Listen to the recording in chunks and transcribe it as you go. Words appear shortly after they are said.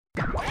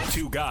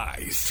Two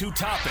guys, two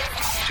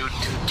topics,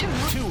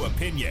 two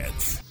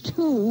opinions.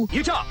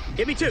 You talk.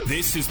 Give me two.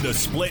 This is the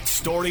split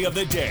story of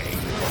the day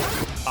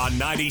on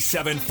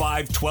 97.5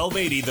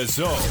 1280 The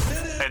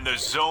Zone and The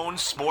Zone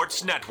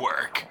Sports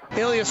Network.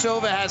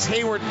 Ilyasova has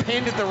Hayward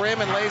pinned at the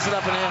rim and lays it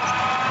up and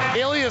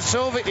in.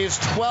 Ilyasova is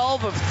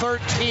 12 of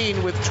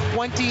 13 with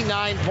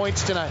 29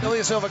 points tonight.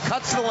 Ilyasova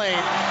cuts the lane,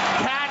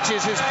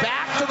 catches his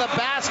back to the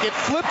basket,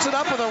 flips it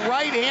up with a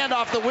right hand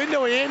off the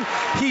window and in.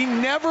 He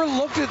never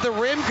looked at the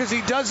rim because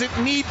he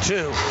doesn't need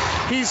to.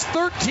 He's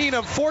 13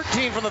 of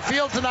 14 from the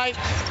field tonight.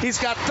 He's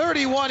got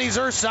 31. He's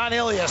Ersan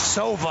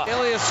Ilyasova.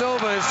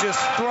 Ilyasova is just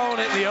throwing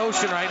it in the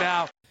ocean right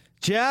now.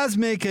 Jazz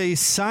make a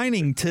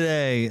signing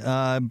today.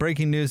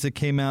 Breaking news that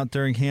came out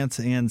during Hans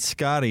and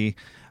Scotty.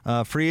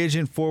 Free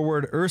agent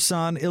forward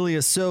Ersan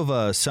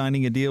Ilyasova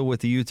signing a deal with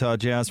the Utah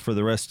Jazz for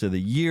the rest of the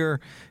year.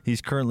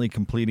 He's currently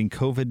completing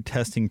COVID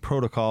testing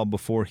protocol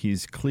before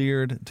he's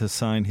cleared to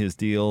sign his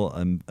deal,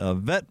 a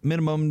vet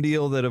minimum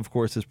deal that, of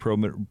course, is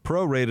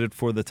prorated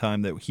for the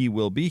time that he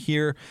will be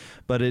here,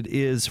 but it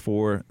is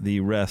for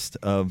the rest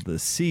of the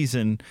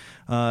season.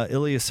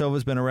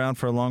 Ilyasova's been around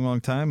for a long,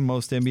 long time.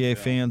 Most NBA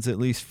fans at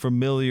least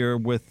familiar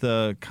with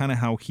kind of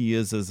how he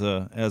is as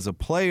a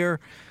player.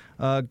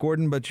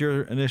 Gordon, but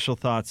your initial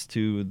thoughts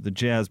to the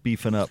Jazz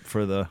beefing up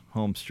for the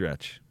home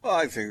stretch? Well,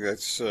 I think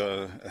that's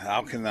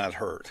how can that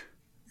hurt?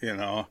 You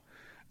know,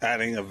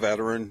 adding a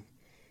veteran,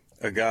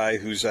 a guy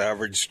who's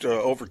averaged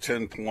over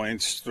 10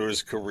 points through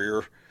his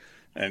career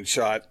and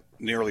shot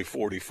nearly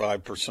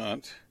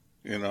 45%.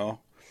 You know,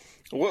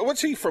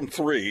 what's he from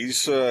three?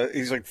 He's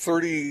like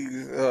 30.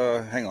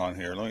 Hang on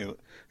here,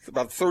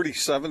 about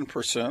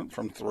 37%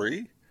 from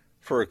three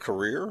for a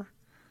career.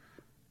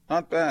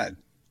 Not bad.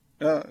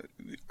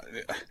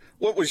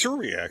 What was your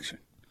reaction?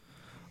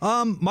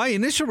 My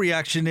initial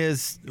reaction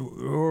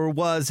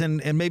was,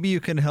 and maybe you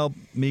can help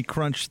me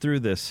crunch through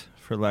this,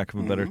 for lack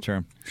of a better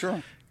term.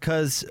 Sure.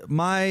 Because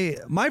my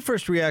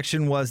first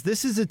reaction was,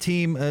 this is a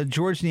team,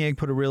 George Niang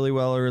put it really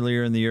well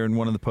earlier in the year in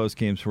one of the post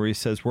games where he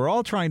says, we're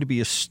all trying to be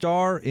a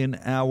star in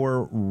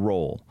our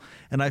role.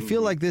 And I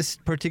feel like this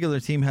particular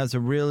team has a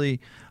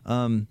really...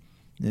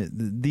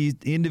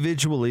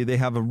 individually, they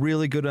have a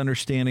really good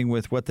understanding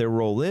with what their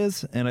role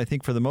is, and I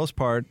think for the most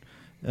part,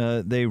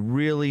 they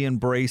really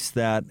embrace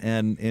that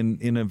and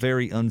in a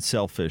very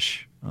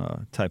unselfish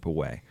type of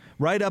way.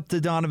 Right up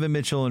to Donovan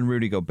Mitchell and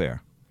Rudy Gobert.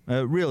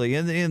 Really,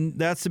 and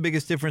that's the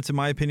biggest difference, in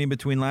my opinion,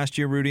 between last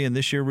year Rudy and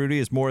this year Rudy,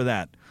 is more of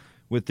that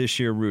with this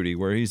year Rudy,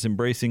 where he's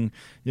embracing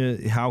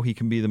how he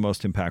can be the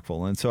most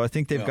impactful. And so I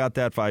think they've got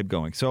that vibe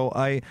going. So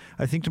I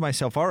think to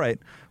myself, all right,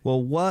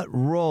 well, what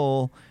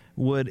role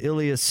would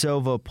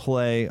Ilyasova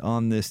play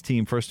on this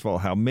team? First of all,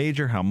 how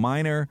major, how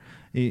minor?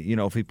 You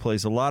know, if he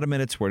plays a lot of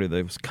minutes, where do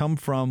those come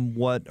from?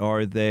 What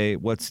are they?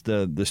 What's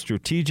the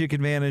strategic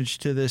advantage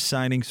to this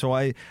signing? So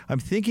I'm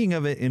thinking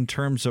of it in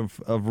terms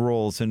of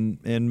roles, and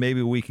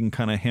maybe we can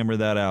kind of hammer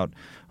that out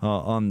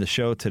on the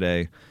show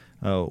today.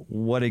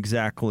 What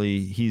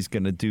exactly he's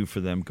going to do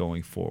for them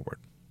going forward?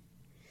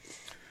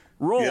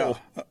 Role.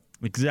 Yeah.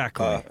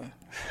 Exactly.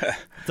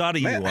 Thought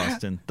of you,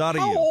 Austin. Thought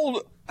of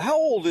you. How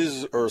old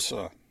is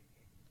Ersan?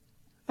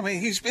 I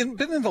mean, he's been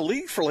in the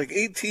league for like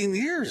 18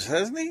 years,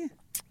 hasn't he?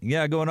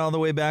 Yeah, going all the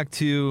way back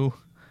to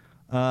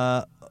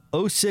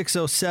 06,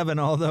 07,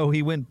 although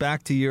he went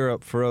back to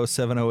Europe for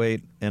 07,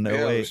 08, and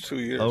 08,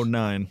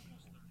 09.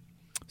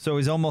 So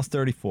he's almost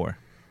 34.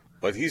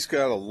 But he's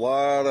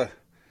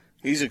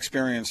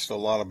experienced a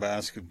lot of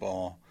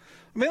basketball.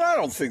 I mean, I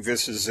don't think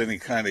this is any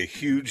kind of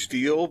huge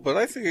deal, but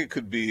I think it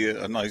could be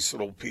a nice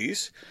little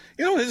piece.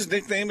 You know, his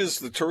nickname is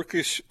the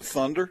Turkish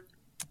Thunder.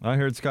 I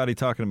heard Scotty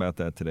talking about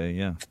that today,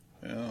 yeah.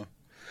 Yeah.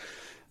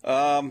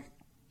 I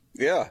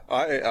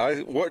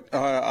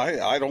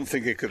don't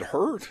think it could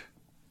hurt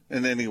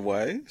in any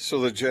way.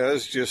 So the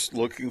Jazz just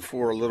looking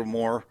for a little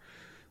more,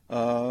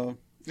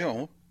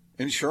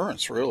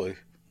 insurance, really.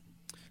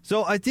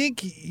 So I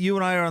think you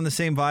and I are on the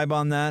same vibe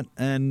on that,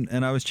 and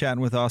I was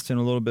chatting with Austin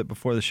a little bit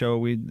before the show.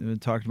 We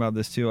talked about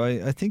this too.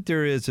 I think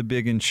there is a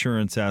big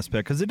insurance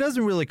aspect because it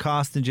doesn't really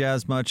cost the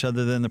Jazz much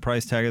other than the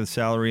price tag of the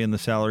salary and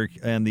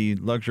the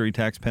luxury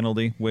tax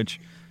penalty, which,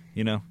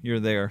 you know, you're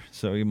there,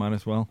 so you might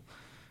as well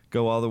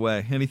go all the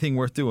way. Anything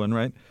worth doing,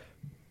 right?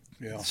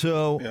 Yeah.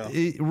 So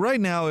right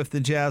now, if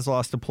the Jazz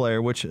lost a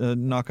player, which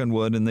knock on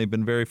wood, and they've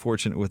been very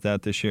fortunate with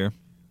that this year,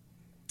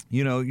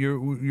 you know,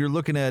 you're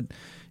looking at,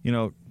 you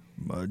know,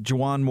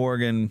 Juwan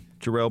Morgan,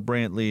 Jarrell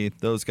Brantley,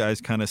 those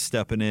guys kind of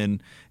stepping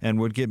in and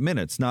would get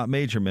minutes, not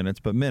major minutes,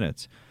 but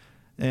minutes.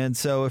 And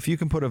so if you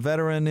can put a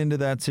veteran into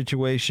that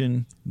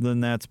situation,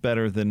 then that's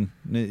better than,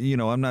 you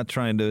know, I'm not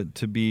trying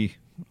to be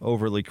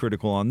overly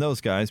critical on those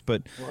guys,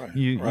 but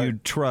you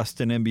trust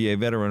an NBA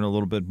veteran a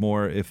little bit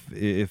more if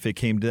it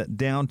came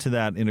down to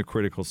that in a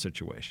critical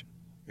situation.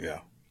 Yeah.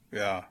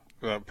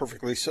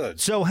 Perfectly said.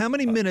 So how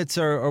many minutes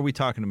are we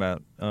talking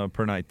about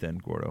per night then,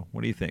 Gordo?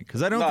 What do you think?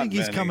 Because I don't think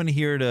he's coming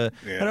here to.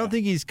 Yeah. I don't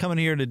think he's coming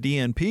here to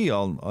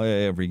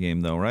DNP every game,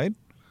 though, right?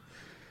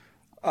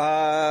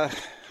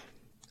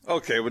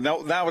 Okay, but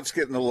now it's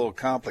getting a little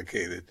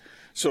complicated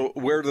So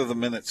where do the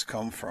minutes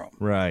come from?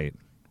 Right.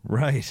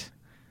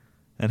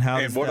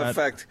 And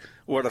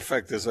what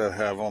effect does that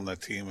have on the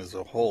team as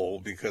a whole?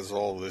 Because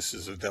all of this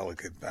is a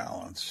delicate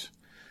balance.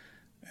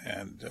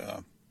 And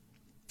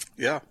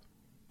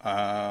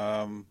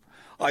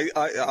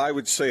I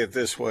would say it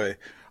this way.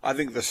 I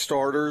think the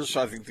starters,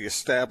 I think the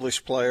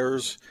established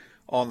players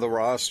on the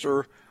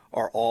roster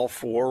are all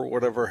for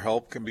whatever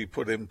help can be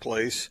put in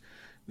place.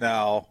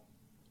 Now,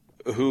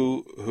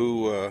 who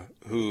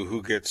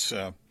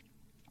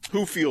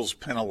feels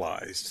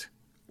penalized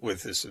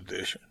with this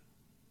addition?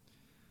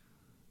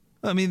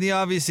 I mean, the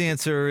obvious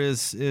answer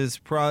is he's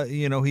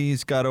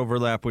got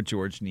overlap with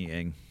George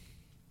Niang.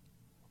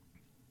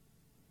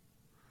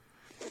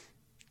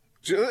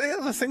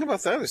 The thing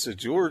about that is that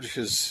George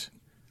has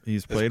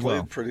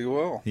played pretty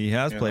well. He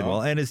has played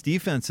well, and his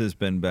defense has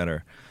been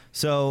better.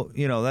 So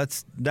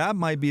that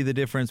might be the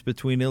difference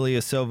between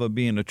Ilyasova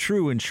being a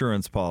true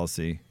insurance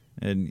policy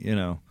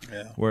and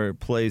where it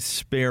plays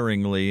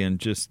sparingly and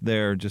just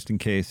in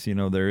case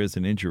there is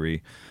an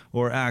injury,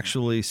 or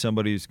actually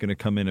somebody who's going to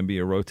come in and be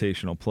a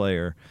rotational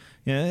player.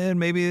 And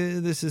maybe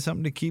this is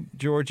something to keep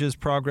George's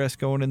progress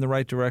going in the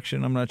right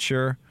direction. I'm not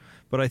sure.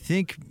 But I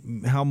think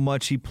how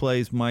much he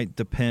plays might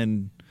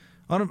depend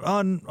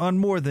on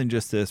more than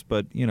just this,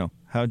 but,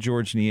 how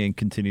George Niang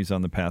continues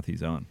on the path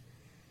he's on.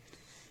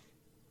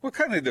 What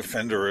kind of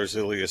defender is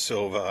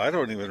Ilyasova? I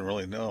don't even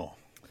really know.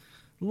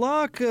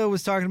 Locke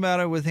was talking about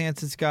it with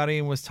Hanson Scotty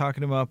and was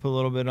talking him up a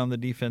little bit on the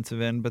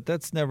defensive end, but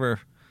it's never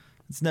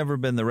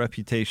been the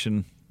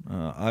reputation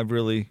I've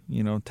really,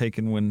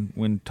 taken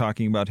when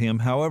talking about him.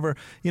 However,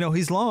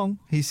 he's long.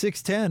 He's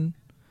 6'10".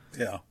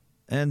 Yeah.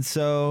 And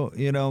so,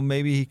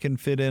 maybe he can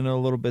fit in a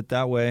little bit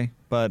that way.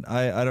 But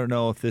I don't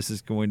know if this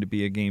is going to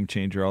be a game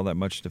changer all that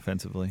much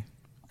defensively.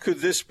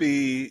 Could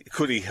he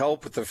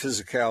help with the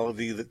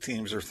physicality that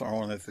teams are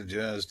throwing at the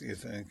Jazz, do you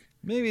think?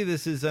 Maybe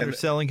this is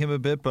underselling him a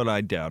bit, but I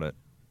doubt it.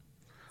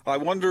 I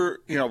wonder,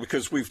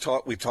 because we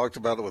talked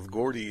about it with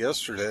Gordy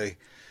yesterday,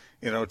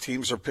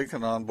 teams are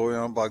picking on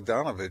Bojan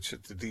Bogdanovic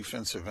at the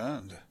defensive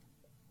end.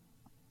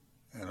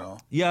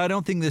 Yeah, I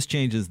don't think this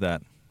changes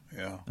that.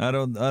 Yeah. I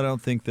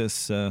don't think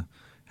this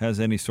has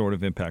any sort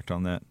of impact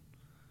on that.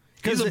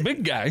 He's a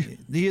big guy.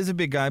 He is a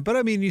big guy, but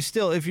I mean, you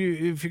still, if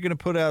you're going to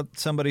put out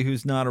somebody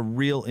who's not a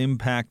real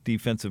impact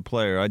defensive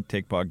player, I'd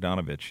take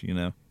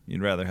Bogdanovic.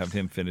 You'd rather have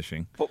him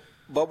finishing.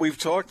 But we've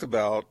talked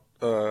about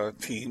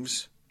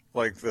teams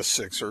like the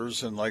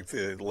Sixers and like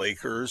the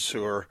Lakers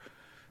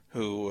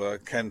who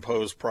can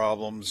pose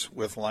problems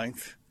with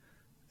length,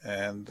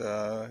 and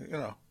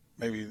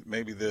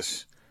maybe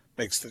this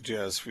makes the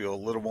Jazz feel a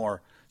little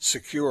more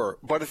secure.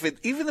 But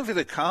even if it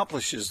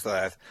accomplishes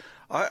that,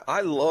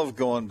 I love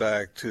going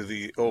back to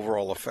the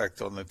overall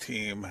effect on the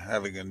team,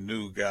 having a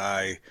new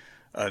guy,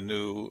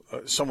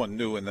 someone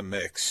new in the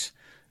mix,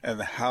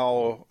 and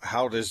how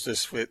does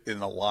this fit in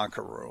the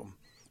locker room?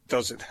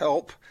 Does it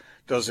help?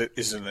 Is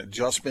it an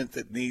adjustment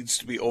that needs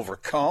to be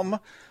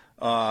overcome?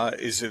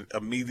 Is it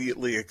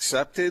immediately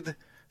accepted?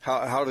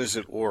 How does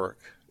it work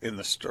in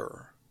the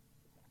stir?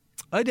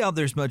 I doubt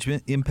there's much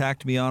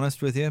impact, to be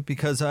honest with you,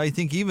 because I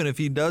think even if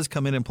he does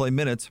come in and play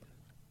minutes,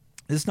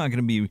 it's not going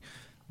to be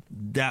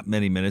that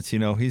many minutes.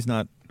 He's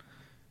not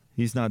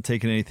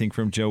taking anything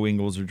from Joe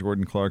Ingles or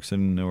Jordan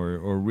Clarkson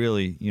or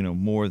really,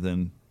 more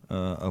than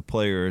a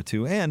player or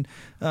two. And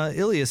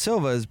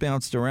Ilyasova has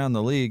bounced around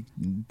the league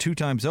 2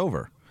 times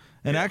over.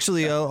 And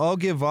actually, I'll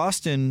give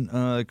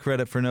Austin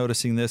credit for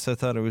noticing this. I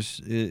thought it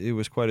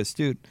was quite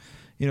astute.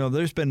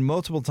 There's been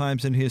multiple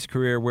times in his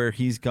career where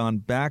he's gone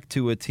back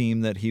to a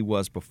team that he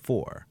was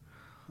before.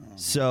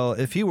 So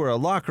if he were a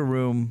locker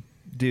room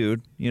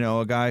dude,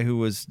 a guy who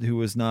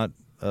was not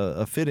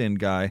a fit-in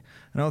guy,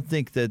 I don't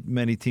think that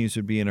many teams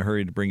would be in a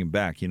hurry to bring him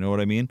back. You know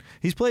what I mean?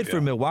 He's played for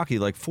Milwaukee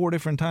like 4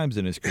 different times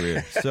in his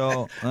career.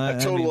 So a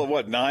total of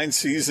what, 9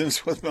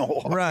 seasons with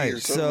Milwaukee? Right. Or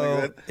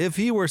something like that? If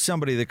he were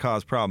somebody that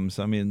caused problems,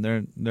 I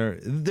mean,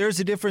 there's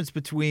a difference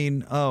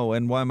between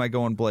and why am I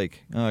going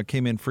Blake?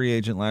 Came in free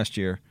agent last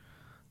year.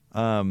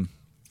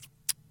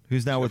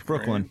 Who's now with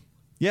Brooklyn? Green.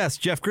 Yes,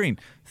 Jeff Green.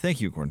 Thank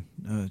you,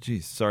 Gordon.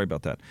 Geez, sorry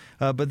about that.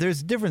 But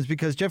there's a difference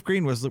because Jeff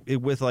Green was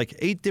with like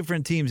 8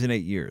 different teams in 8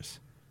 years.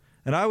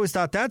 And I always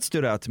thought that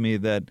stood out to me,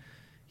 that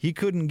he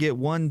couldn't get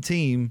one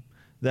team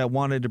that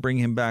wanted to bring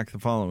him back the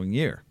following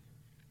year.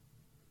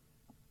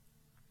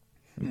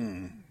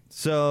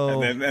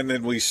 So and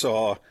then we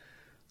saw,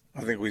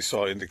 I think we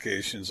saw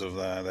indications of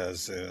that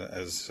as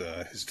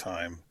his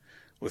time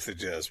with the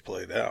Jazz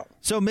played out.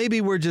 So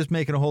maybe we're just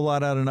making a whole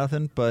lot out of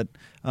nothing, but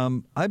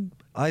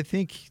I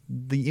think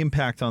the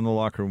impact on the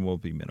locker room will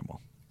be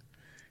minimal.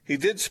 He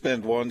did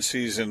spend 1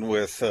 season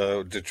with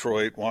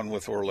Detroit, 1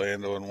 with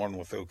Orlando, and 1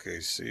 with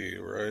OKC,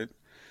 right?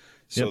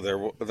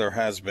 So there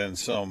has been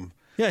some.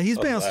 Yeah, he's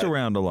bounced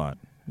around a lot.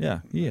 Yeah,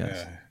 he has.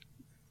 Yeah,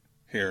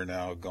 here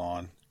now,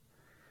 gone.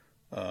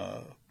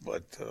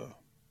 But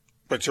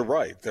you're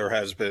right. There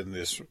has been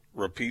this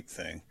repeat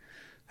thing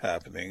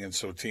happening, and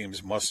so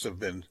teams must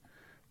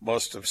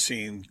have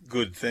seen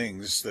good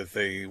things that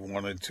they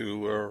wanted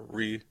to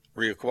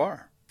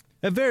reacquire.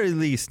 At very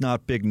least,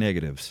 not big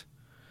negatives.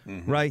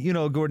 Right?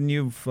 Gordon,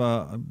 you've,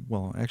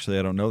 well, actually,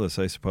 I don't know this,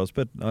 I suppose,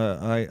 but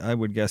I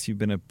would guess you've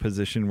been in a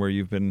position where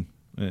you've been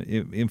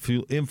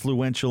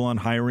influential on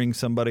hiring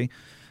somebody,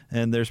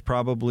 and there's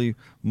probably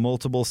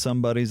multiple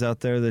somebodies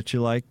out there that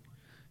you like.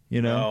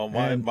 No,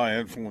 my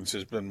influence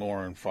has been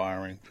more in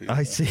firing people.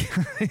 I see.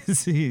 I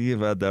see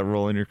you've had that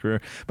role in your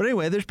career. But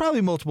anyway, there's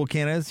probably multiple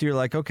candidates. You're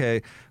like,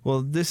 okay,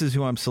 well, this is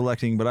who I'm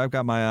selecting, but I've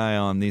got my eye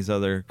on these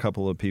other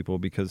couple of people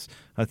because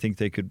I think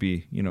they could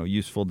be,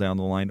 useful down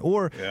the line.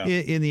 Or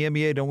in the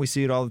NBA, don't we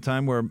see it all the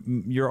time where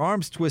your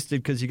arm's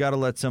twisted because you got to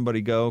let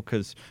somebody go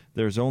because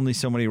there's only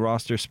so many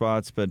roster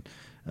spots, but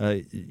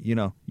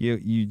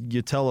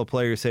you tell a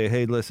player, say,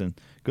 hey, listen,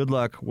 good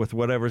luck with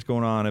whatever's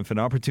going on. If an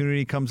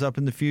opportunity comes up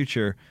in the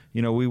future,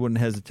 we wouldn't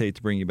hesitate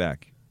to bring you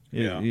back.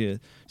 Yeah.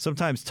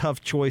 Sometimes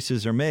tough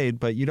choices are made,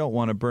 but you don't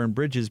want to burn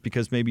bridges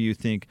because maybe you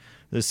think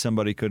this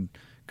somebody could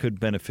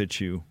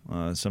benefit you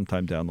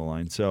sometime down the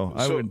line. So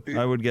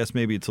I would guess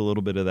maybe it's a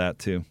little bit of that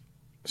too.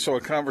 So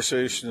a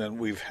conversation that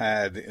we've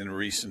had in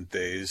recent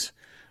days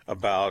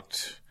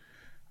about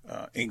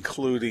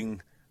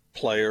including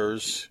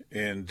players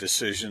in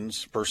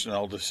decisions,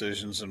 personnel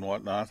decisions and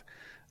whatnot.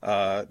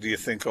 Do you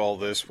think all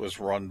this was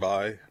run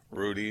by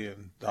Rudy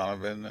and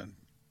Donovan and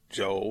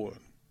Joe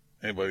and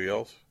anybody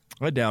else?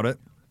 I doubt it.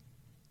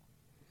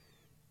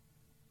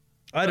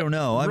 I don't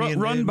know. I mean,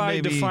 run by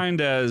defined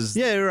as...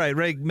 Yeah,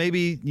 right.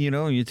 Maybe,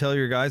 you tell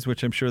your guys,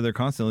 which I'm sure they're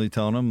constantly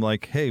telling them,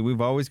 like, hey,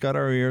 we've always got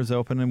our ears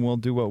open and we'll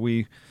do what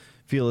we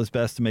feel is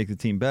best to make the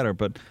team better.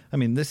 But, I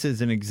mean, this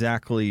isn't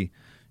exactly...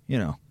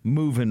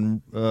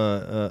 moving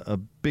a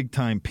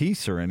big-time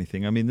piece or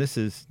anything. I mean, this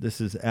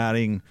is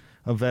adding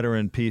a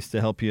veteran piece to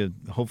help you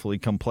hopefully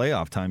come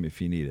playoff time if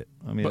you need it.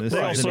 I mean, this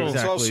isn't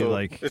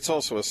exactly it's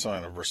also a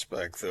sign of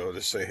respect, though,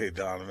 to say, hey,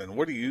 Donovan,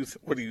 what do you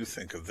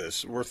think of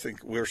this?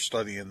 We're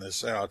studying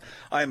this out.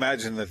 I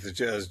imagine that the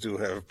Jazz do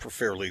have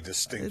fairly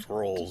distinct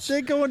roles.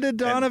 They go into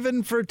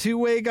Donovan for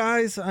two-way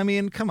guys? I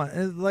mean, come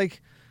on,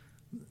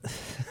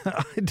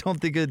 I don't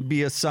think it'd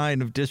be a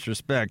sign of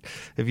disrespect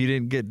if you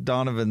didn't get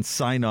Donovan's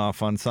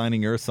sign-off on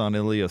signing Ersan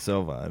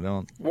Ilyasova. I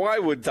don't. Why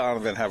would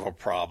Donovan have a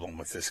problem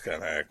with this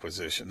kind of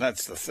acquisition?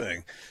 That's the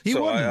thing. He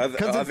wouldn't,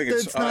 because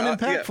it's not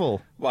impactful.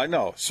 Yeah, well, I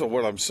know. So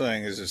what I'm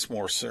saying is it's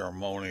more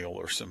ceremonial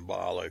or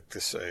symbolic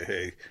to say,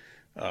 hey,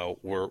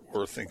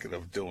 we're thinking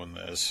of doing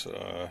this,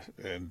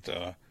 and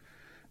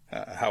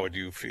how would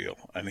you feel?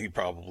 And he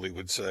probably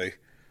would say,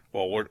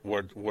 well,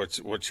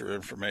 what's your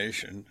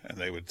information? And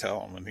they would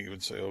tell him, and he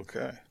would say,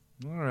 okay.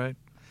 All right.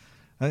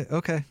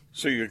 Okay.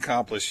 So you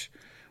accomplish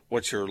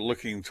what you're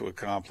looking to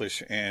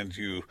accomplish, and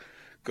you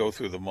go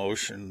through the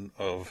motion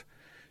of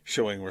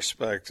showing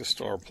respect to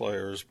star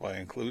players by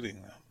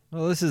including them.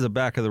 Well, this is a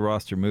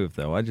back-of-the-roster move,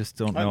 though. I just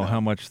don't know how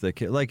much they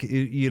can. Like,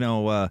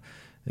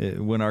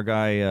 when our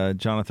guy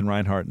Jonathan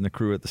Reinhart and the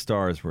crew at the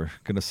Stars were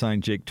going to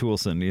sign Jake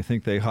Toolson, do you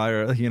think they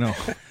hire,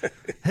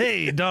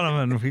 hey,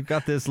 Donovan, we've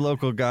got this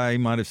local guy. You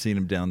might have seen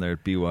him down there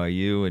at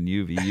BYU and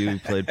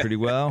UVU, played pretty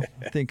well.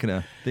 Thinking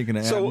of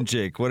having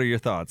Jake. What are your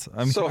thoughts?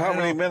 How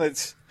many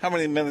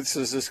minutes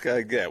does this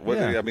guy get?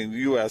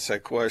 You asked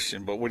that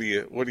question, but what do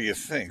you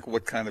think?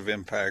 What kind of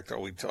impact are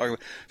we talking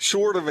about?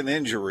 Short of an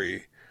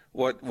injury,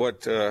 what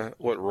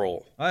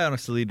role? I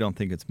honestly don't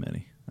think it's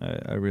many.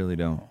 I really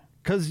don't.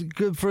 Because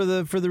for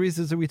the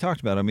reasons that we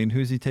talked about. I mean,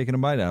 who's he taking a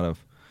bite out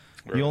of?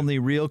 Right. The only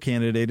real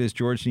candidate is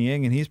George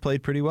Niang, and he's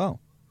played pretty well.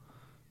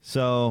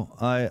 So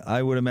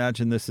I would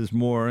imagine this is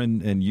more,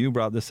 and you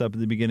brought this up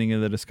at the beginning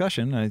of the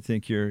discussion. I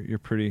think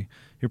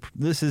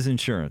this is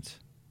insurance.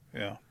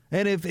 Yeah.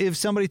 And if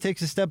somebody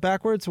takes a step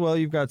backwards, well,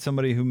 you've got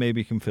somebody who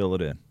maybe can fill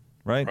it in,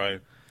 right?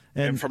 Right.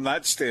 And from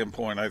that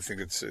standpoint, I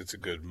think it's a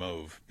good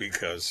move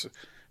because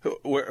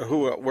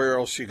where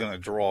else are you going to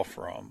draw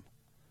from?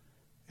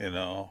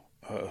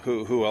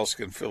 Who else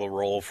can fill a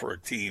role for a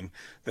team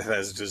that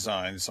has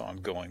designs on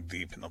going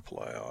deep in the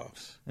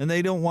playoffs? And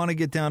they don't want to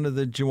get down to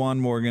the Juwan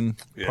Morgan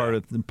part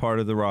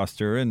of the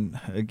roster. And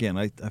again,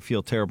 I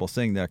feel terrible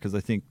saying that because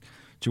I think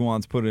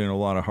Juwan's put in a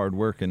lot of hard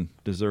work and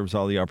deserves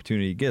all the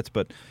opportunity he gets.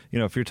 But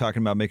if you're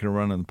talking about making a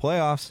run in the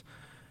playoffs,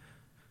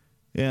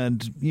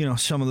 and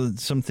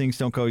some things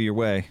don't go your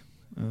way,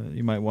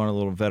 you might want a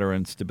little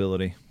veteran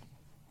stability.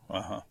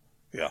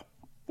 Yeah.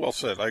 Well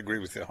said. I agree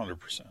with you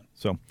 100%.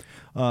 So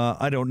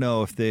I don't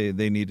know if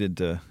they needed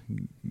to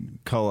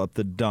call up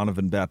the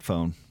Donovan bat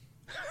phone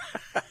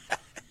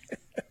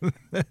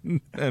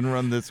and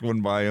run this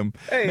one by him.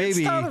 Hey, maybe,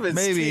 it's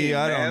Donovan's team,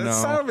 I don't know.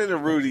 It's Donovan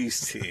and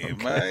Rudy's team.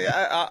 Okay.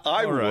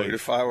 I would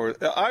if I were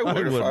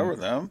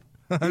them.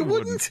 You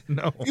wouldn't?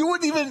 No. You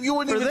wouldn't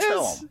even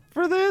tell them.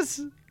 For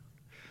this?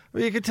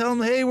 Well, you could tell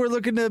them, hey, we're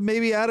looking to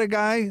maybe add a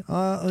guy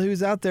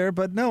who's out there,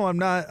 but no, I'm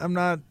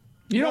not.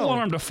 You don't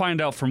want them to find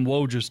out from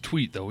Woj's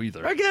tweet, though,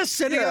 either. I guess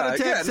sending out a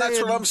text. Yeah,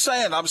 that's what I'm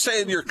saying. I'm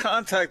saying you're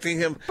contacting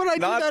him. But I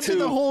do that to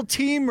the whole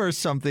team or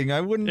something.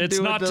 I wouldn't. It's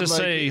do not it to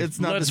say.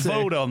 Let's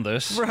vote on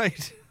this.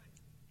 Right.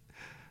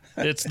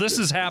 This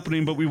is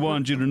happening, but we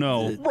wanted you to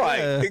know. Right,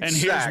 exactly. And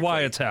here's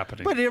why it's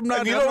happening. But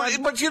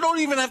you don't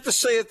even have to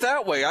say it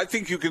that way. I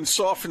think you can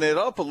soften it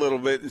up a little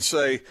bit and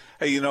say,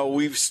 hey,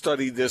 we've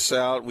studied this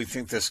out. We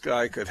think this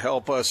guy could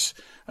help us.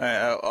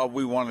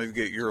 We wanted to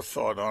get your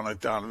thought on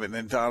it, Donovan.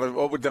 And Donovan,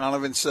 what would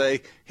Donovan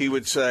say? He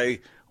would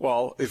say,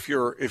 well, if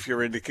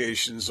your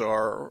indications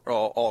are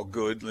all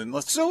good, then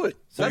let's do it.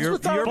 So That's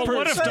what Donovan But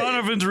what if say.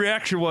 Donovan's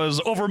reaction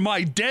was over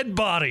my dead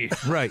body?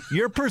 Right.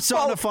 You're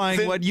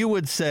personifying what you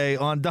would say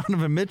on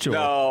Donovan Mitchell.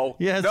 No.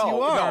 Yes, you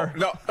are.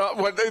 No.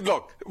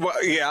 Look,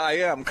 yeah, I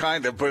am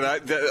kind of, but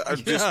I'm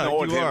just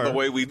knowing him the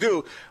way we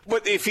do.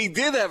 But if he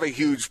did have a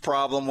huge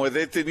problem with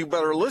it, then you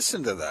better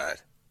listen to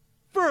that.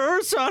 For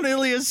Ersan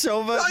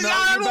Ilyasova,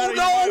 I don't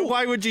know.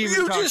 Why would you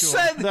even talk to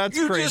him? That's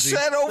you crazy. just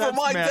said over That's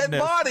my madness. dead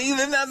body.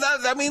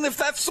 Then if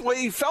that's the way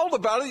he felt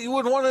about it, you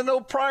would want to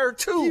know prior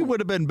to. You would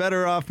have been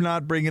better off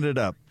not bringing it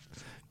up.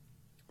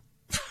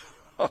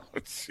 Oh,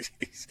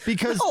 jeez.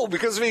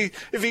 Because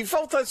if he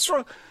felt that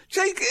strong,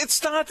 Jake,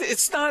 it's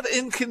not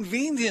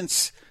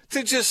inconvenience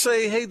to just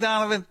say, hey,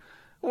 Donovan,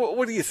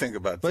 what do you think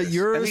about this? But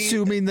you're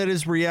assuming that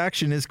his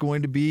reaction is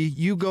going to be,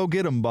 you go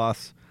get him,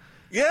 boss.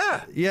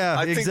 Yeah.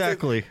 Yeah,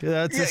 exactly.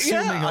 That's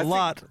assuming a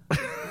lot.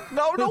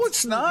 No,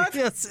 it's not.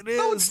 Yes, it is.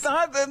 No, it's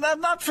not.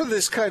 Not for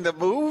this kind of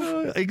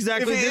move.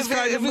 Exactly this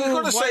kind of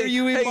move. Why are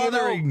you even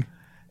bothering?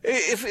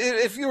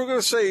 If you were going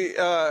to say,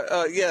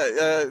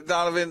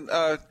 Donovan,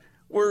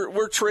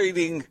 we're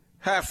trading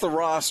half the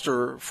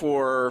roster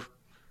for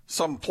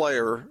some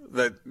player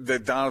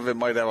that Donovan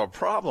might have a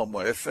problem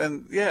with,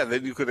 and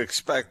then you could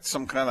expect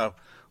some kind of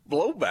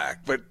blowback.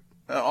 But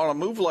on a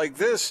move like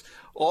this,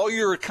 all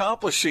you're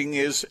accomplishing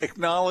is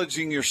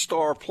acknowledging your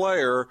star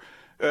player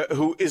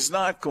who is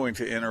not going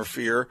to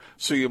interfere,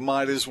 so you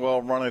might as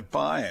well run it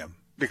by him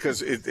because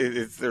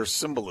there's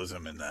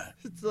symbolism in that.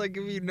 It's like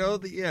if you know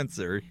the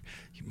answer,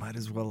 you might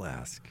as well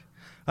ask.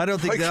 I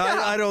don't think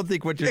I don't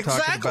think what you're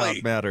talking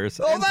about matters.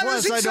 Oh, and that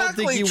plus, is exactly I don't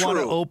think you true. want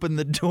to open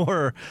the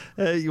door.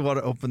 You want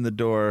to open the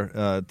door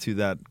to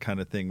that kind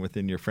of thing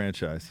within your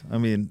franchise. I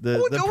mean, the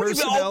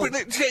personnel. Open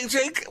it,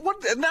 Jake.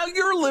 Now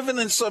you're living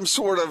in some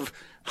sort of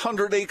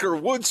 100-acre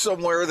woods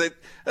somewhere. That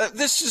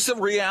this is the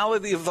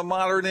reality of the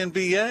modern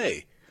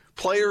NBA.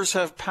 Players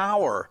have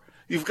power.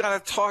 You've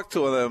got to talk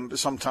to them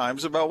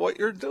sometimes about what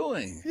you're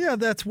doing. Yeah,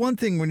 that's one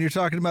thing when you're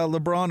talking about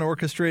LeBron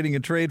orchestrating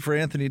a trade for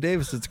Anthony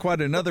Davis. It's quite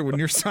another when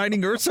you're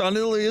signing Ersan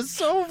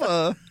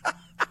Ilyasova.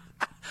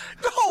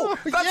 No,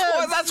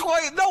 that's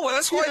why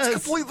it's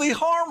completely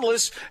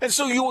harmless, and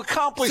so you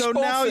accomplish both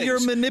things. So now you're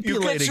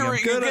manipulating him.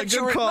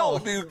 Good call.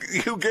 No,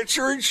 you get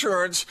your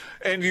insurance,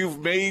 and you've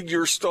made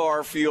your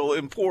star feel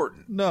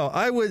important. No,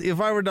 I would. If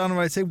I were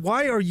Donovan, I'd say,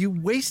 "Why are you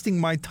wasting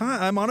my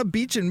time? I'm on a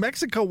beach in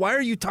Mexico. Why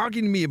are you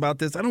talking to me about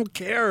this? I don't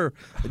care.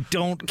 I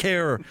don't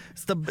care.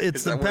 It's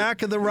the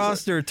back of the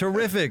roster.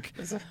 Terrific.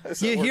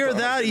 You hear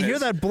that? You hear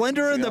that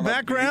blender in the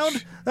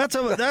background? That's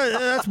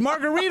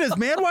margaritas,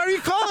 man. Why are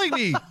you calling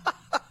me?"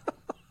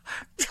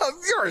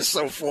 You're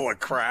so full of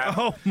crap.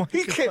 Oh my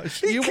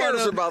gosh. He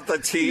cares about the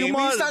team.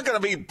 He's not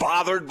going to be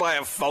bothered by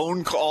a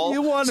phone call.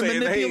 You want to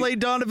manipulate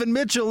Donovan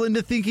Mitchell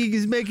into thinking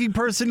he's making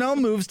personnel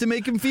moves to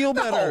make him feel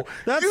better.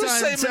 That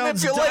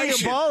sounds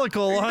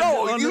diabolical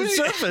on the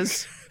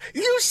surface.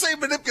 You say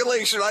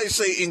manipulation, I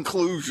say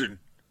inclusion.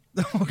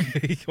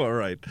 Okay, all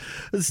right.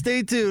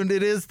 Stay tuned.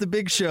 It is the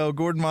big show.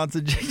 Gordon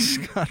Monson, Jake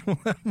Scott, more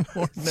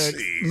next.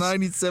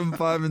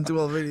 97.5 and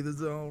 1280 The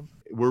Zone.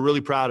 We're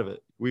really proud of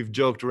it. We've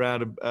joked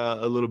around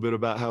a little bit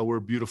about how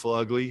we're beautiful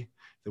ugly,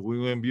 that we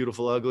win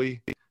beautiful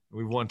ugly.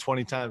 We've won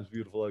 20 times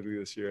beautiful ugly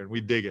this year, and we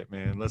dig it,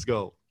 man. Let's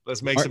go.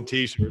 Let's make some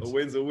T-shirts. A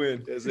win's a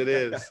win. Yes, it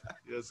is.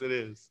 Yes, it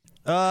is.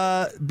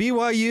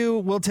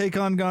 BYU will take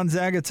on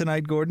Gonzaga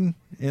tonight, Gordon,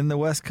 in the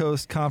West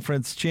Coast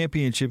Conference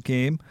Championship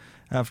game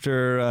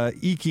after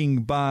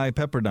eking by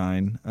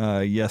Pepperdine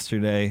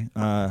yesterday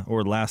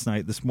or last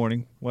night, this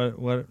morning.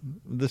 What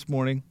this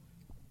morning?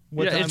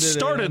 What time it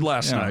started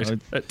last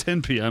night at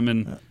 10 p.m.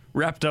 and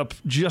wrapped up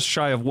just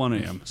shy of 1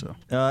 a.m. So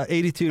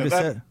 82 to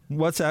 7.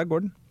 What's that,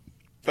 Gordon?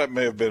 That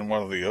may have been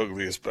one of the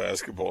ugliest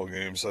basketball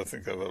games I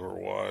think I've ever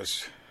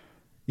watched.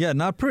 Yeah,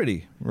 not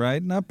pretty,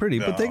 right? Not pretty,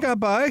 but they got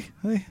by.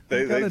 They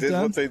did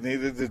what they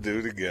needed to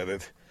do to get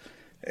it,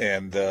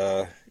 and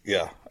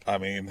I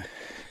mean,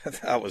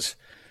 that was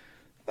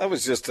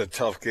just a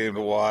tough game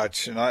to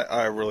watch, and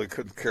I really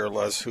couldn't care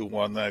less who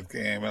won that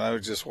game, and I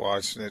was just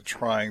watching it,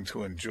 trying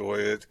to enjoy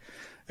it,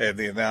 and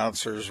the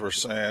announcers were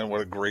saying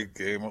what a great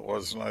game it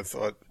was, and I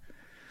thought,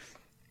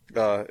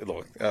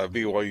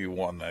 BYU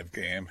won that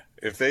game.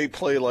 If they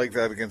play like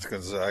that against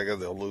Gonzaga,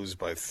 they'll lose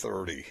by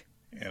 30.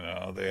 You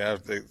know,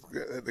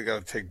 they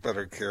got to take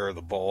better care of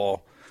the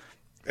ball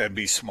and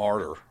be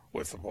smarter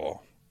with the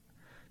ball.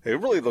 They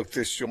really looked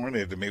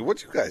disjointed to me. What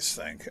do you guys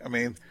think? I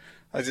mean,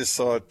 I just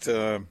thought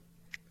that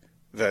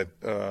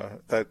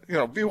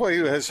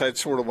BYU has had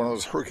sort of one of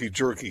those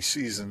herky-jerky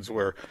seasons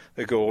where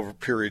they go over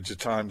periods of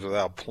times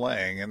without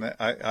playing, and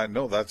I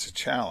know that's a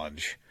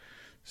challenge.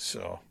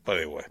 So, but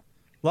anyway.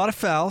 A lot of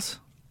fouls.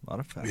 A lot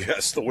of fouls.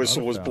 Yes, the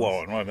whistle was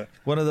blowing, wasn't it?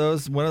 One of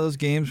those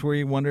games where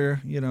you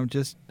wonder,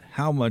 just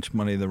how much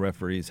money the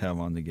referees have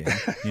on the game,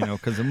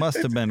 because it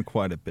must have been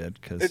quite a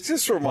bit. Cause it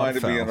just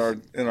reminded me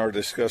in our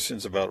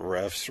discussions about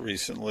refs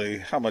recently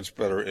how much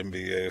better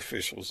NBA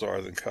officials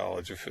are than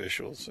college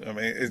officials. I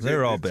mean,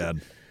 they're all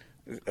bad.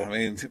 I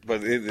mean,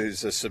 but it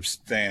is a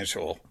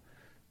substantial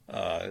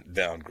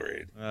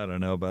downgrade. I don't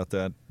know about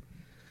that.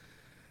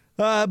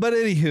 But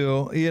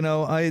anywho,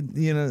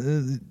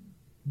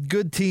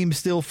 good teams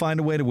still find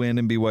a way to win,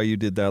 and BYU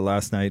did that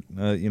last night.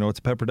 It's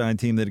a Pepperdine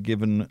team that had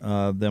given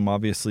them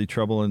obviously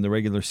trouble in the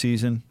regular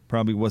season.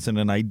 Probably wasn't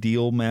an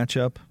ideal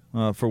matchup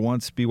for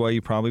once.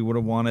 BYU probably would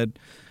have wanted.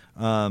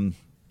 What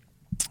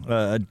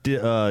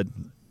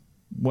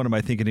am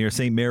I thinking here?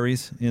 St.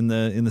 Mary's in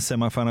the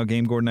semifinal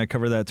game. Gordon and I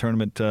covered that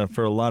tournament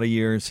for a lot of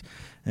years,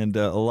 and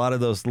a lot of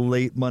those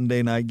late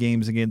Monday night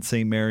games against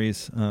St.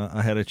 Mary's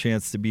I had a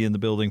chance to be in the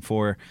building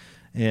for.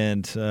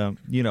 And,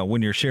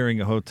 when you're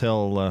sharing a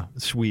hotel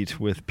suite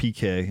with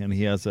PK and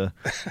he has a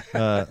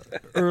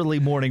early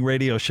morning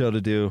radio show to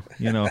do,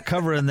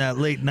 covering that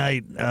late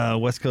night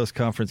West Coast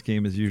Conference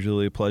game is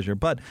usually a pleasure.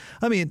 But,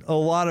 I mean, a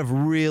lot of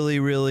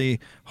really, really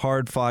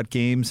hard-fought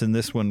games, and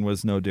this one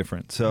was no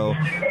different. So,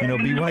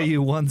 BYU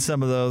won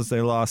some of those,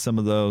 they lost some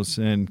of those,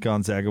 and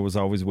Gonzaga was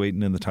always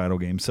waiting in the title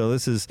game. So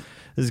this is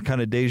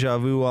kind of deja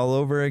vu all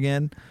over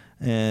again.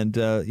 And,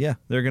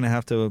 they're going to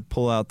have to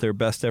pull out their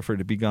best effort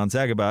to beat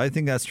Gonzaga. But I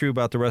think that's true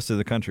about the rest of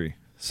the country.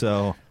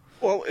 So,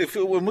 well,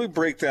 when we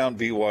break down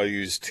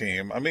BYU's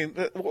team, I mean,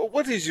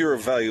 what is your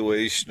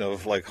evaluation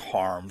of,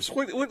 Harms?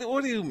 What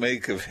do you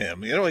make of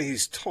him?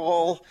 He's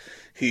tall.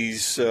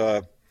 He's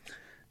long,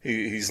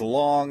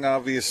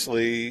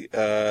 obviously.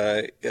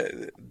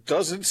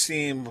 Doesn't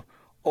seem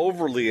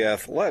overly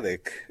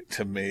athletic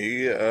to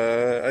me.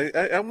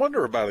 I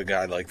wonder about a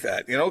guy like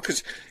that,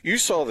 because you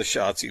saw the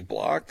shots he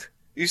blocked.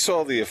 You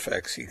saw the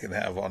effects he can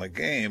have on a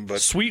game,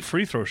 but sweet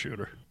free throw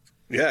shooter.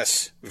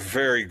 Yes,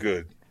 very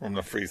good from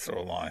the free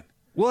throw line.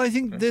 Well, I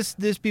think this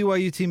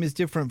BYU team is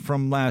different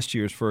from last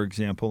year's, for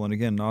example. And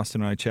again,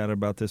 Austin and I chatted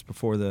about this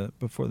before the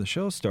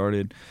show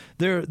started.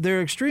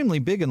 They're extremely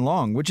big and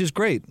long, which is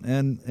great,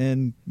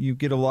 and you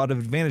get a lot of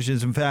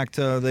advantages. In fact,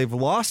 they've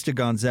lost to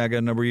Gonzaga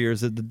a number of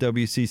years at the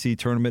WCC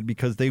tournament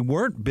because they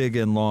weren't big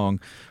and long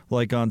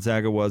like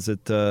Gonzaga was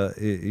at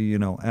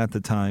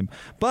the time.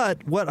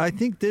 But what I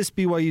think this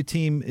BYU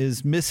team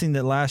is missing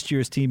that last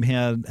year's team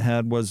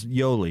had was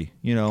Yoli.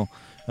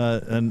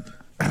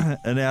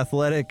 An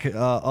athletic,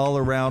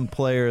 all-around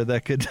player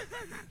that could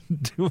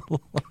do a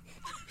lot.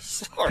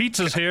 Sorry,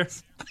 Pizza's here.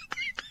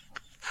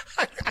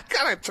 I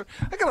gotta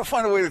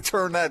find a way to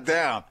turn that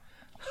down.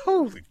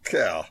 Holy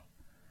cow!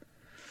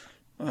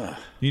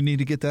 You need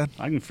to get that?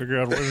 I can figure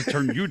out a way to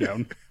turn you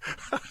down.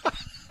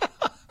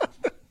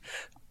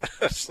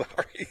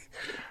 Sorry.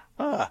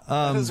 That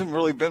hasn't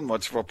really been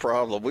much of a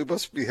problem. We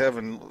must be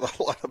having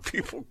a lot of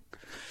people.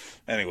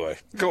 Anyway,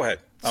 go ahead.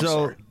 I'm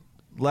sorry.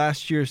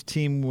 Last year's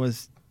team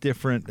was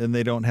different, and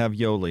they don't have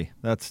Yoli.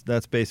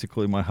 That's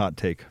basically my hot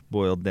take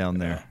boiled down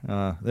there.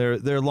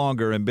 They're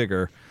longer and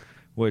bigger,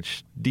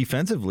 which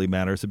defensively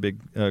matters a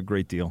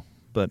great deal.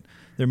 But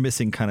they're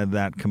missing kind of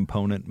that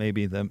component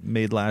maybe that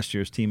made last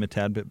year's team a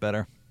tad bit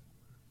better.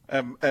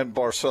 And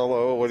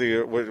Barcelo, what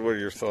are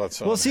your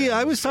thoughts on? Well, see,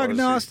 I was talking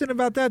to Austin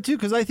about that too,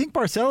 because I think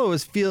Barcelo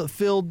has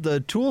filled the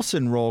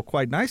Toulson role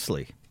quite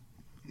nicely.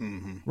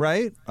 Mm-hmm.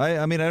 Right?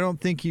 I mean, I don't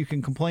think you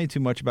can complain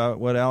too much about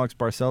what Alex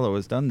Barcelo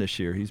has done this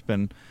year. He's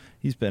been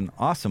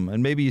awesome.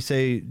 And maybe you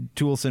say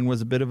Toulson was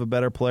a bit of a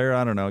better player.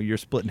 I don't know. You're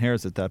splitting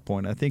hairs at that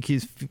point. I think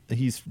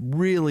he's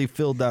really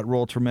filled that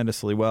role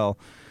tremendously well.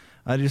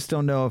 I just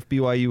don't know if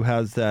BYU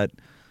has that,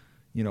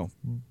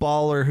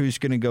 baller who's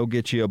going to go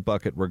get you a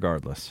bucket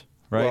regardless.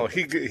 Right? Well,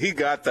 he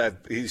got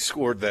that. He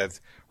scored that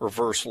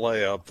reverse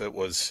layup that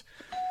was.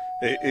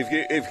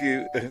 If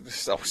you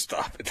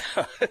stop it.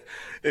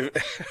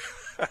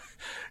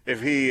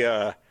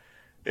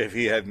 If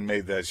he hadn't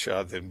made that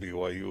shot, then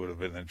BYU would have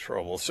been in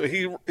trouble. So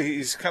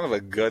he's kind of a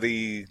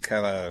gutty,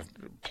 kind of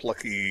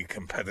plucky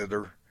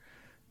competitor,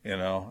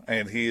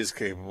 and he is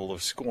capable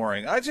of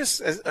scoring.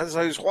 As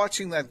I was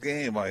watching that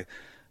game, I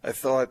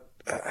thought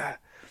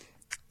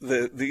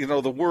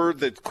the word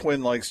that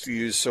Quinn likes to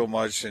use so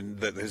much and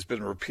that has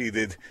been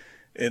repeated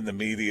in the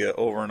media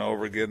over and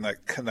over again,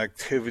 that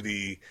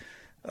connectivity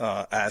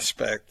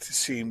aspect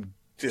seemed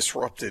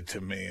disrupted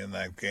to me in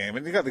that game.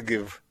 And you got to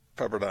give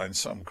Pepperdine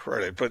some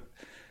credit, but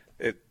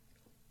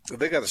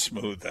they got to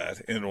smooth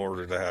that in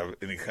order to have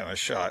any kind of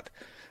shot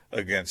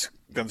against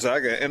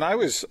Gonzaga. And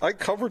I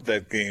covered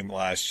that game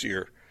last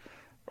year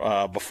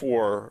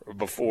before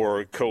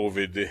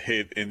COVID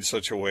hit in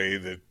such a way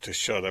that to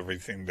shut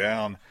everything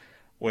down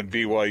when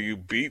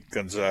BYU beat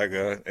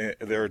Gonzaga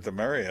there at the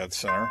Marriott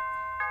Center,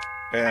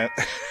 and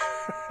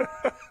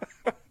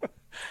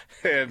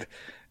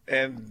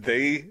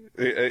they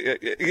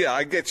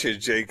I get you,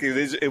 Jake.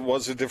 It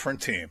was a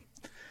different team.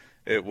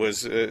 It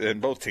was, and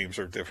both teams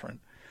are different,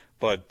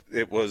 but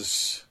it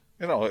was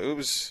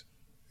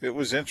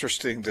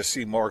interesting to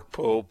see Mark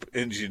Pope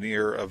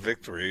engineer a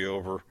victory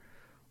over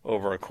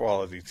over a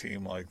quality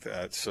team like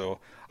that. So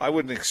I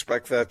wouldn't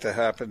expect that to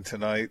happen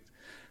tonight,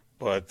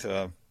 but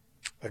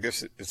I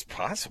guess it's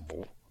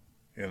possible,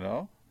 you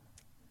know?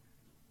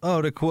 Oh,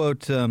 to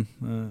quote,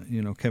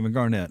 Kevin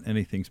Garnett,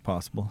 anything's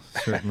possible,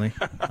 certainly.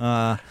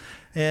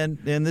 And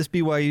this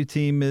BYU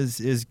team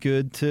is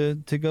good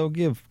to go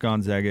give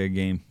Gonzaga a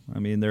game. I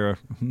mean,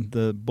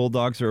 the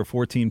Bulldogs are a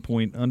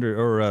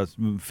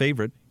 14-point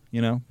favorite,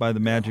 by the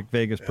Magic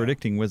Vegas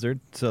predicting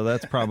wizard. So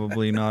that's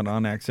probably not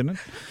on accident.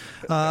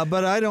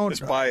 But I don't. It's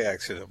by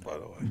accident, by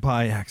the way.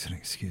 By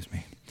accident, excuse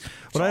me.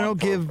 But I don't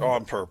give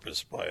on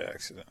purpose by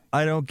accident.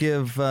 I don't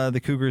give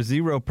the Cougars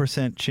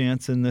 0%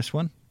 chance in this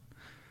one.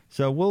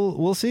 So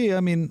we'll see.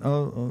 I mean,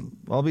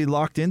 I'll be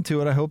locked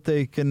into it. I hope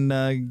they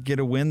can get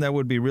a win. That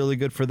would be really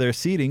good for their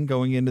seeding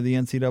going into the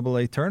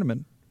NCAA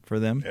tournament for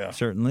them,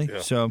 certainly.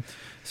 Yeah. So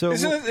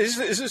is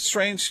it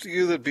strange to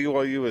you that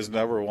BYU has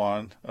never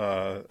won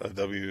a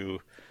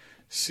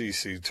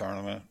WCC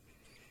tournament?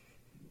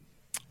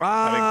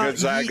 I mean,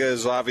 Gonzaga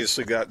has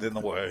obviously gotten in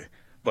the way,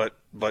 but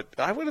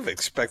I would have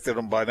expected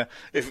them by now.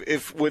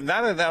 If when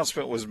that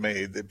announcement was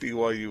made that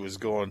BYU was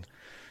going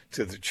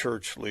to the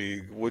Church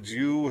League, would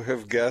you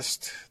have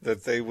guessed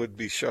that they would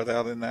be shut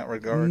out in that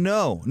regard?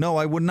 No,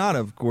 I would not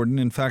have, Gordon.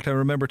 In fact, I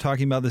remember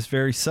talking about this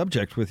very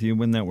subject with you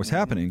when that was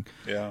happening.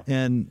 Yeah.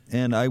 And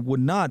I would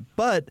not.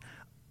 But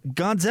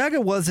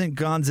Gonzaga wasn't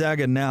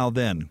Gonzaga now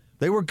then.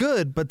 They were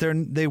good, but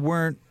they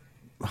weren't,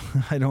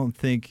 I don't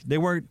think, they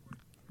weren't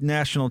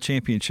national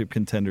championship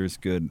contenders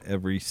good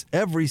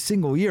every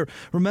single year.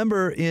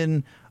 Remember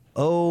in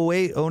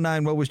 08,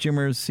 09, what was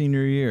Jimmer's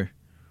senior year?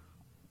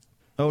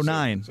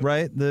 09,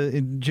 right? The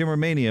Jimmer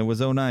Mania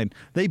was 09.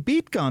 They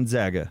beat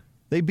Gonzaga.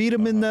 They beat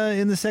them in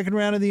the second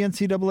round of the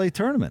NCAA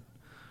tournament.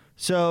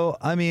 So,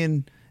 I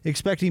mean,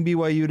 expecting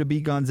BYU to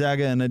beat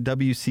Gonzaga in a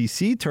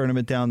WCC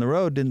tournament down the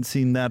road didn't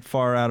seem that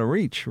far out of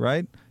reach,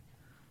 right?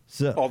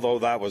 So, although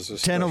that was a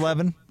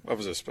 10-11. That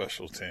was a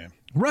special team.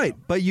 Right,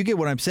 but you get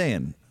what I'm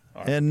saying.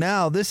 Right. And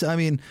now this, I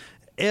mean,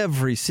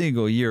 every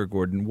single year,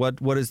 Gordon,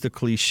 what is the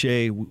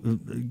cliche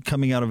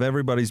coming out of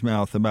everybody's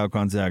mouth about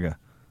Gonzaga?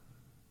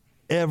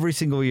 Every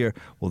single year,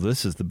 well,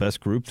 this is the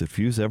best group that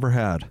Few's ever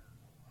had.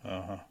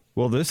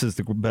 Well, this is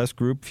the best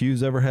group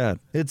Few's ever had.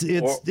 It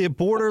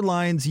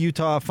borderlines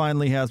Utah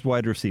finally has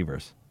wide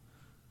receivers.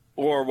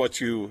 Or what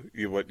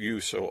you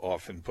so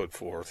often put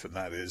forth, and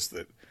that is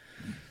that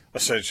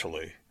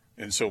essentially,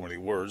 in so many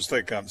words,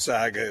 that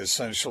Gonzaga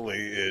essentially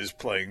is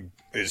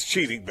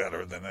cheating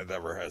better than it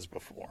ever has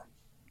before.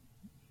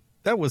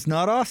 That was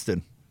not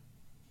Austin.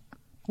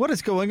 What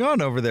is going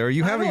on over there? Are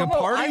you having a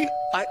party?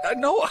 I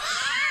know.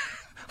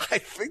 I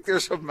think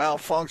there's a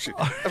malfunction.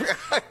 I mean,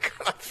 I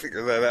gotta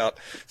figure that out.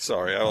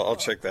 Sorry, I'll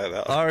check that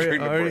out. I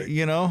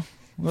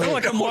feel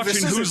like I'm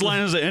watching Whose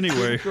Line Is It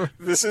Anyway?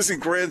 This isn't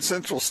Grand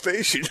Central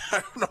Station. I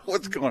don't know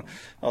what's going on.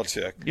 I'll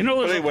check. There's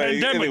a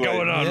pandemic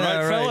going on,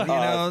 right,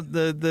 fella?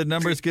 The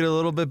numbers get a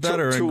little bit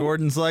better, and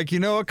Gordon's like,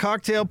 a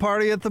cocktail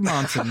party at the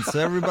Monsons.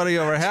 Everybody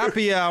over,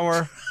 happy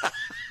hour.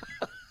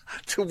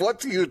 To what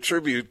do you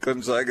attribute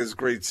Gonzaga's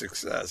great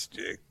success,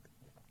 Jake?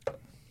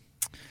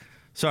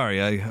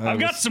 Sorry, I've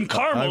got some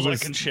caramels I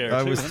can share.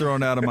 I was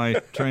thrown out of my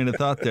train of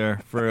thought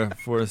there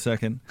for a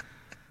second.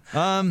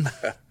 I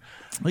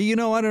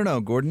don't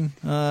know, Gordon.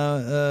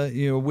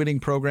 A winning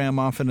program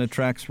often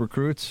attracts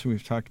recruits.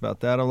 We've talked about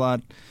that a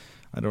lot.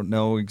 I don't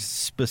know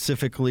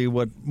specifically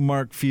what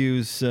Mark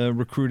Few's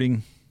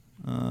recruiting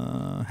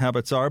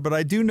habits are, but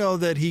I do know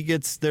that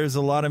there's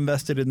a lot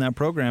invested in that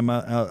program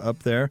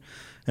up there,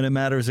 and it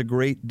matters a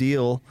great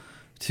deal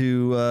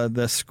to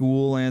the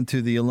school and to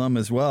the alum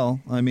as well.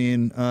 I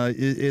mean,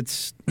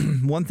 it's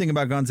one thing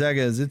about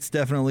Gonzaga is it's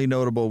definitely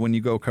notable when you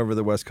go cover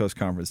the West Coast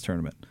Conference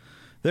tournament.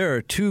 There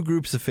are two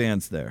groups of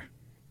fans there.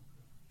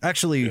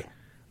 Actually,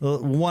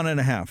 one and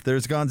a half.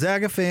 There's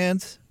Gonzaga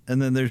fans, and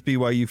then there's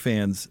BYU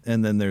fans,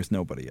 and then there's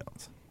nobody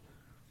else.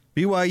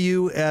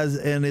 BYU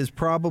is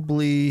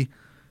probably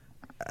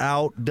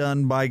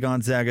outdone by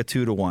Gonzaga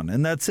 2-1,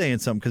 and that's saying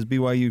something because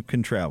BYU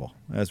can travel,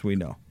 as we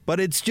know. But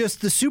it's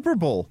just the Super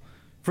Bowl.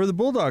 For the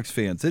Bulldogs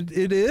fans, it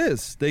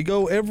is. They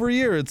go every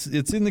year. It's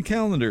in the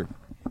calendar.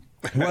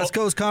 West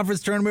Coast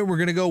Conference Tournament, we're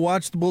going to go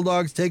watch the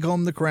Bulldogs take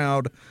home the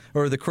crown,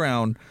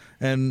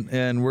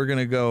 and we're going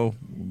to go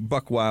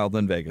buck wild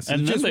in Vegas.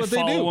 And then they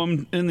follow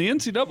them in the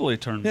NCAA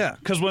tournament. Yeah.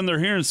 Because when they're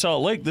here in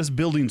Salt Lake, this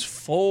building's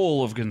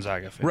full of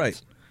Gonzaga fans.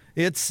 Right.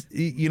 It's,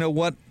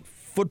 what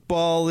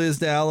football is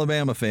to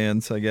Alabama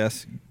fans, I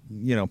guess.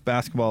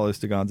 Basketball is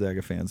to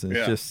Gonzaga fans. And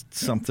it's just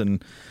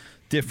something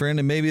different,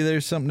 and maybe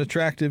there's something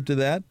attractive to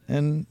that,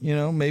 and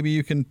maybe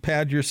you can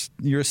pad your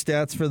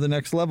stats for the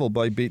next level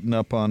by beating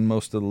up on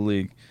most of the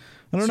league.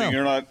 I don't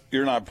know.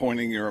 You're not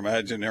pointing your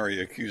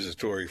imaginary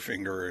accusatory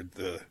finger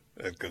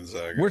at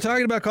Gonzaga. We're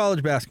talking about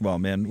college basketball,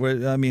 man.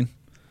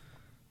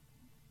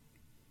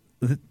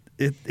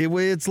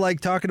 It's like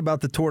talking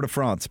about the Tour de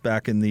France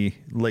back in the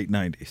late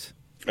 90s.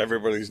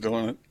 Everybody's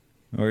doing it.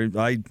 Or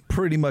I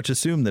pretty much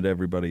assume that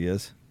everybody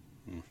is.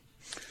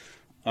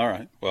 All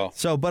right. Well.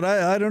 But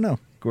I don't know,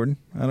 Gordon.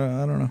 I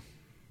don't know.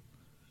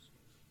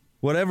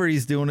 whatever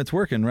he's doing, it's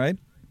working, right?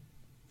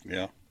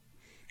 Yeah.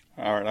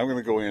 All right, I'm going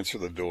to go answer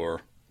the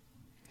door.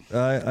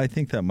 I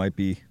think that might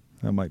be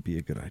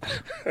a good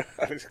idea.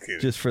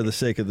 Just for the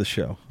sake of the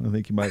show, I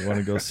think you might want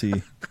to go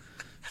see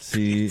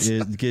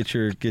get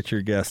your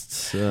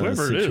guests Whoever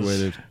situated.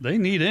 It is, they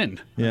need in.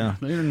 Yeah,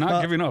 they're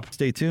not giving up.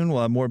 Stay tuned.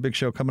 We'll have more Big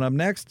Show coming up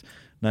next.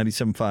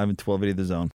 97.5 and 1280 The Zone.